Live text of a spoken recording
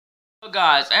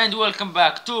Guys, and welcome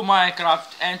back to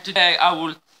Minecraft, and today I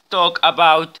will talk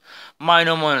about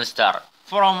Mino Monster.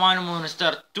 From Mino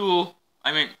Monster 2,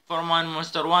 from Mino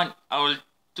Monster 1, I will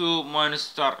do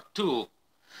Monster 2.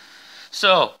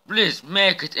 So, please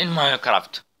make it in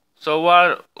Minecraft. So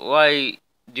why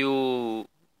do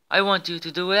I want you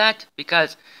to do that?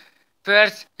 Because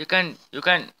first, you can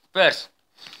first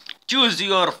choose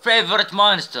your favorite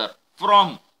monster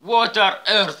from water,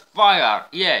 earth, fire.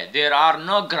 Yeah, there are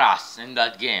no grass in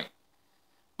that game,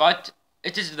 but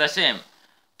it is the same.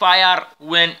 Fire,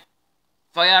 when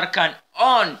fire can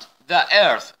own the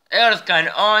earth, earth can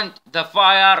own the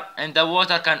fire, and the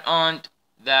water can own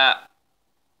the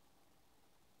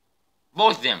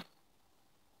both them.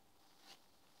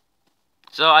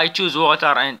 So I choose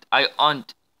water and I own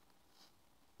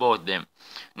both them.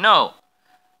 No,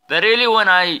 the really when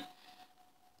I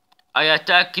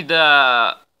attack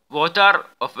the water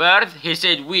of earth, he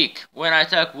said weak. When I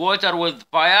attack water with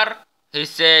fire, he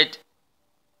said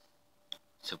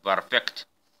super perfect.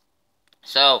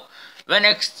 So the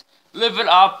next, level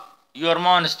up your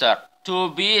monster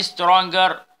to be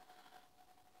stronger.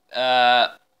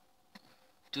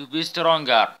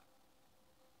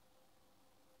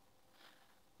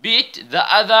 Beat the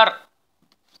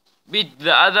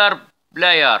other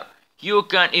player. You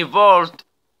can evolve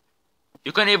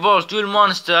your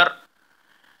monster.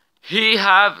 He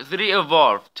have 3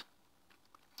 evolved.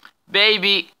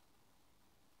 Baby,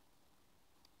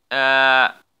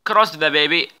 cross the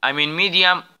baby,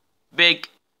 medium, big,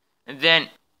 and then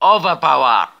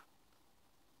overpower.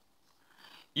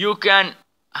 You can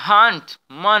hunt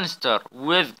monster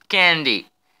with candy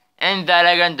and the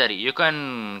legendary. You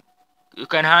can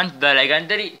hunt the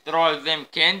legendary, throw them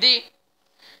candy.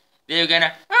 They're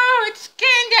gonna, oh, it's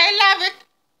candy, I love it,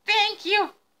 thank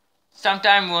you.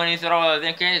 Sometimes when you throw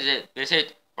them candy, they say,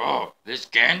 oh, this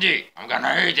candy, I'm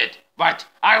gonna eat it, but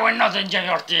I will not enjoy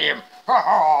your team.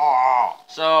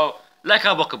 So, like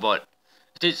a Pokeball.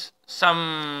 It is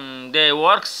some day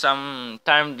works,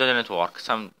 sometime doesn't work.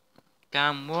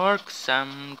 Sometime works,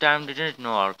 sometime doesn't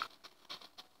work.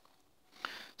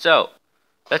 So,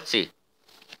 let's see.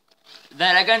 The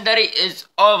legendary is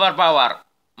overpower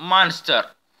monster.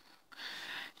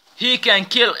 He can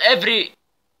kill everything.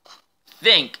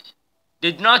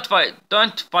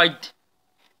 Don't fight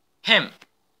him.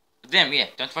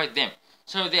 Don't fight them.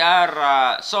 So there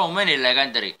are so many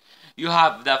legendary. You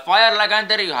have the fire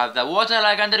legendary, you have the water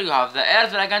legendary, you have the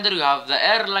earth legendary, you have the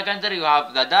air legendary, you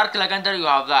have the dark legendary, you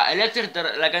have the electric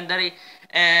legendary,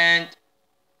 and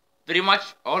pretty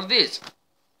much all these.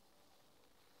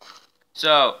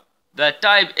 So the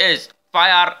type is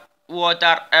fire,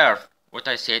 water, earth, what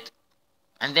I said,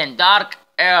 and then dark,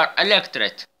 air,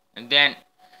 electric, and then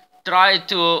try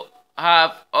to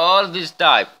have all this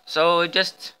type. So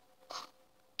just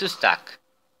 2 stack: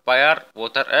 fire,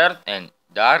 water, earth, and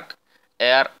dark,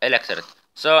 air, electric.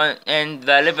 So and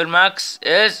the level max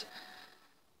is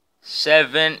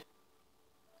 70.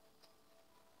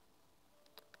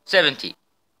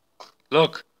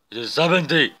 Look, it is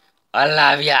 70. I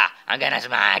love ya. I'm gonna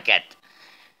smack it.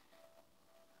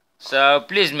 So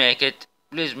please make it.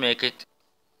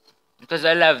 Because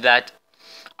I love that.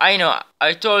 I know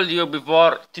I told you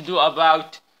before to do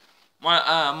about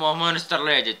Monster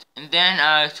Legend, and then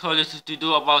I told you to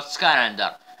do about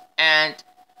Skylander, and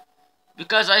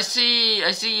because I see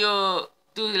you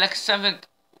do like something.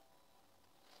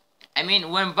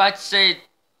 When Bat said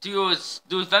to you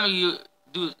do something, you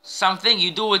do something,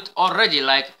 you do it already.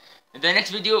 Like in the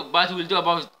next video, Bat will do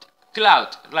about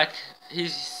Cloud. Like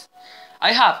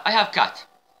I have cat.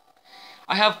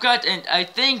 And I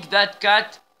think that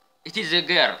cat, it is a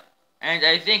girl, and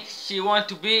I think she want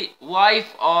to be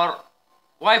wife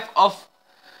of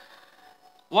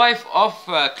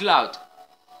Cloud,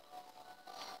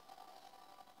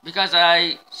 because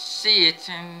I see it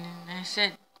and I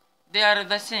said they are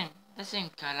the same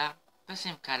color.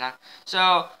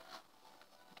 So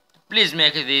please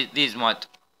make these mod,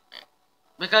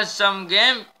 because some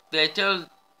game they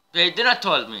did not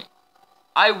told me.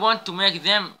 I want to make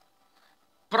them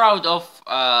proud of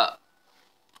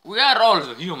we are all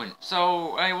human,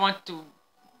 so I want to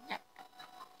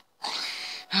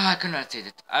I cannot say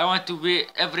that. I want to be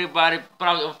everybody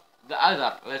proud of the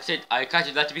other. Let's say I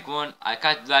catch that big one, I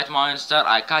catch that monster,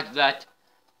 I catch that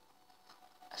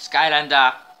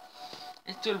Skylander.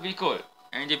 It will be cool.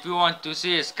 And if you want to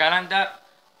see Skylander,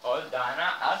 hold on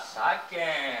a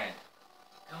second.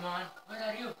 Come on, where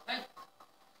are you? Hey.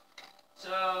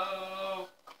 So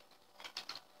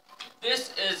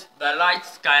this is the light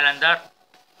Skylander.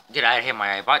 Get out of here,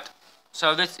 my iPad.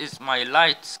 So this is my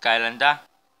light Skylander.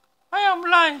 I am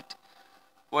light.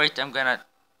 Wait, I'm gonna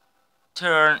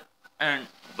turn in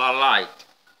the light.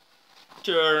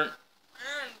 Turn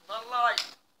in the light.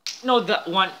 No, that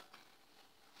one.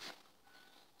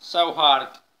 So hard.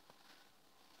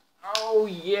 Oh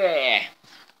yeah.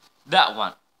 That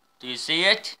one. Do you see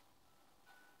it?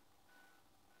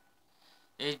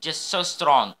 It's just so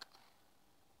strong.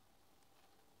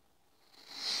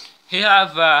 He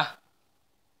have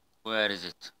where is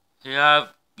it? He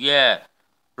have, yeah.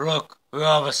 Look, we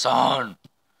have a sun.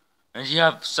 And he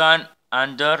have sun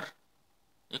under.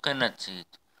 You cannot see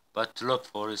it. But look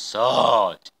for his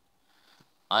sword.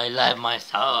 I love my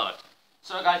sword.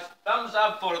 So guys, thumbs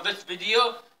up for this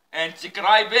video and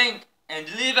subscribing and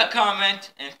leave a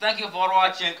comment and thank you for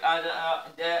watching and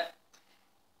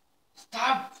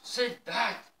stop, sit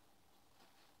that.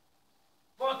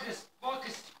 Focus,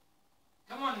 focus.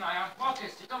 Come on, Naya,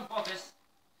 focus. You can focus.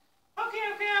 Okay,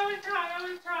 I will try.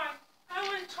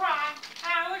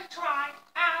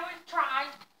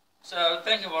 So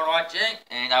thank you for watching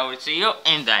and I will see you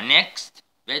in the next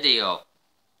video.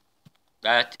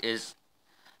 That is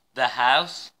the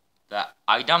house, the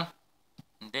item,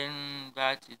 and then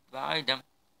that is the item.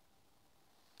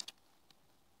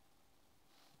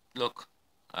 Look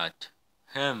at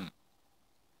him.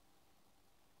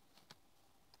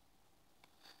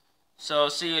 So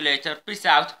see you later. Peace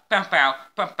out. Pow pow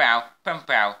pow pow pow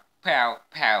pow pow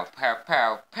pow pow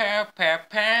pow pow pow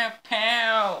pow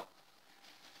pow.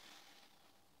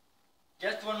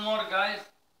 Just one more, guys.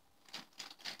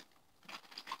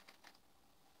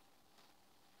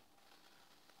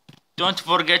 Don't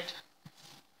forget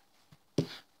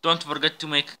to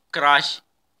make Crash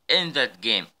in that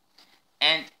game.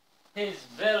 And his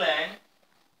villain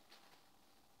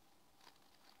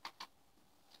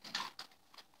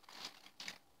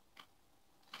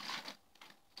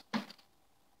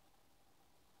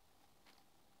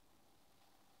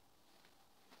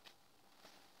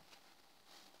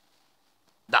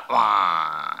that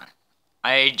one.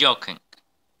 I am joking.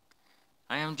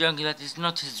 I am joking, that is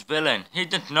not his villain. He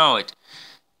didn't know it.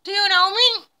 Do you know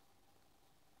me?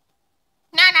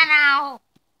 No.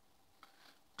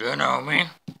 Do you know me?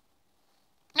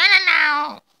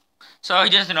 No. So he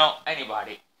doesn't know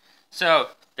anybody. So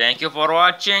thank you for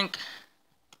watching.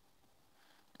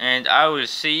 And I will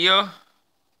see you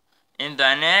in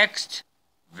the next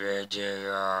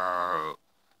video.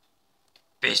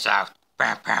 Peace out.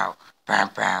 Pow pow. Pow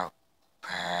pow.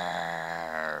 Pow.